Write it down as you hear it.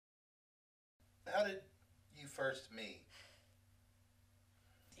how did you first meet?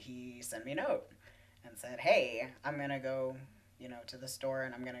 He sent me a note and said, "Hey, I'm gonna go, to the store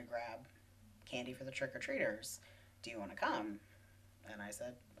and I'm gonna grab candy for the trick or treaters. Do you want to come?" And I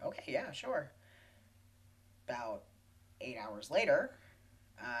said, "Okay, yeah, sure." About 8 hours later,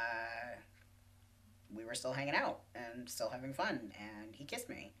 uh, we were still hanging out and still having fun, and he kissed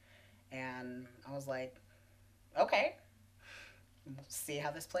me, and I was like, "Okay, we'll see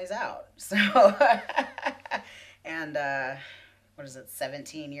how this plays out." So, and what is it?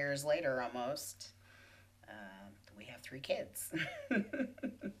 17 years later, almost. We have 3 kids.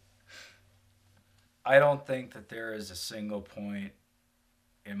 I don't think that there is a single point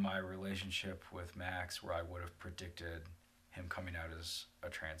in my relationship with Max where I would have predicted him coming out as a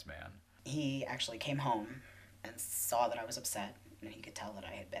trans man. He actually came home and saw that I was upset, and he could tell that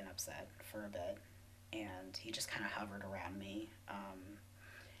I had been upset for a bit. And he just kind of hovered around me.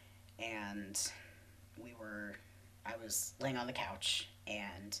 And we were, I was laying on the couch,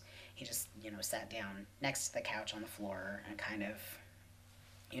 and he just, sat down next to the couch on the floor and kind of,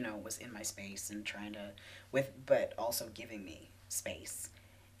 was in my space and trying to, but also giving me space.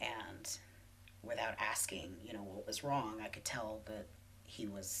 And without asking, what was wrong, I could tell that he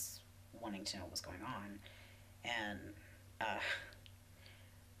was wanting to know what was going on. And uh,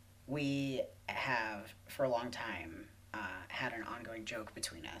 we have, for a long time, had an ongoing joke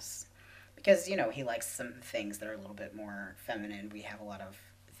between us. Because, he likes some things that are a little bit more feminine. We have a lot of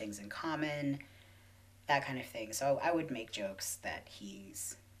things in common, that kind of thing. So I would make jokes that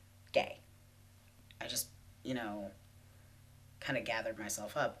he's gay. I just, you know, kind of gathered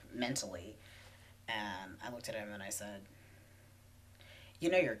myself up mentally, and I looked at him and I said,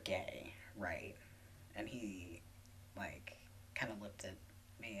 "You're gay, right?" And he, like, kind of looked at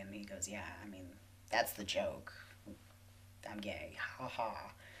me and he goes, "Yeah, I mean, that's the joke. I'm gay. Ha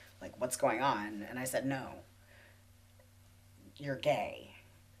ha. Like, what's going on?" And I said, "No, you're gay.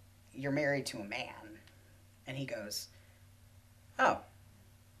 You're married to a man." And he goes, "Oh,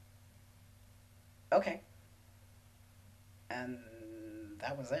 okay." And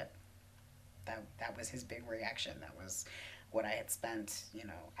that was it. That was his big reaction. That was what I had spent,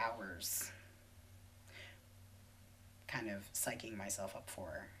 hours kind of psyching myself up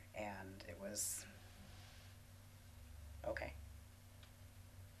for. And it was okay.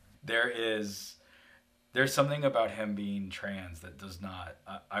 There is there's something about him being trans that does not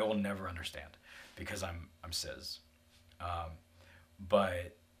I will never understand because I'm cis. Um,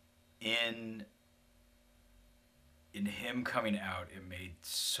 but in in him coming out, it made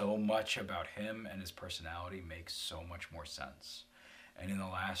so much about him and his personality make so much more sense. And in the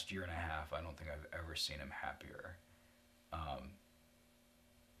last year and a half, I don't think I've ever seen him happier um,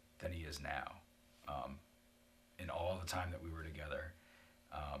 than he is now. Um, in all the time that we were together,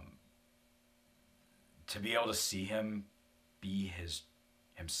 um, to be able to see him be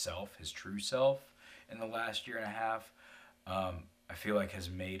himself, his true self, in the last year and a half, I feel like has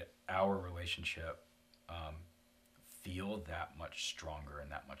made our relationship um, feel that much stronger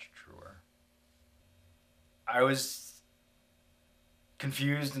and that much truer. I was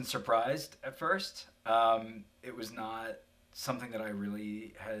confused and surprised at first. It was not something that I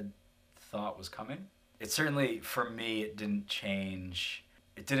really had thought was coming. It certainly, for me, it didn't change.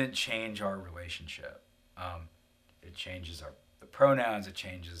 It didn't change our relationship. Um, it changes our the pronouns. It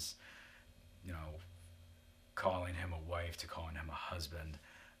changes, you know, calling him a wife to calling him a husband.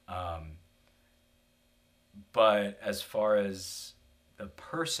 Um, but as far as the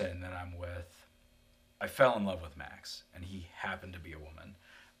person that I'm with, I fell in love with Max, and he happened to be a woman.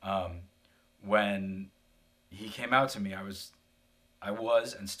 Um, when he came out to me, I was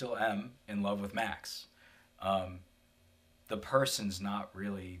and still am in love with Max. Um, the person's not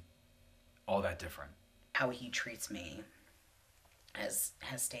really all that different. How he treats me has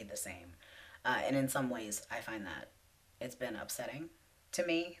stayed the same. And in some ways, I find that it's been upsetting to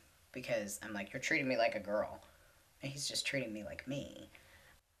me because I'm like, "You're treating me like a girl," and he's just treating me like me.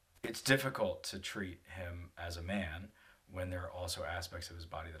 It's difficult to treat him as a man when there are also aspects of his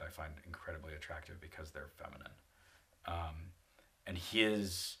body that I find incredibly attractive because they're feminine. And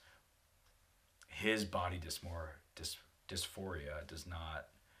his body dysphoria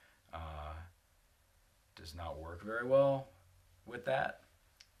uh, does not work very well with that.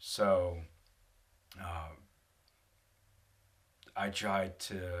 So uh, I tried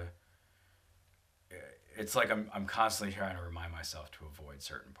to. It's like I'm constantly trying to remind myself to avoid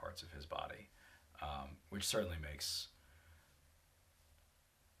certain parts of his body, which certainly makes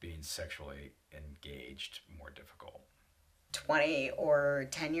being sexually engaged more difficult. 20 or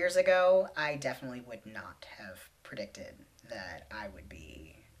 10 years ago, I definitely would not have predicted that I would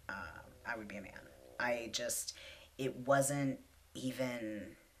be a man. I just, it wasn't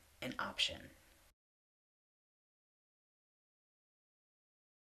even an option.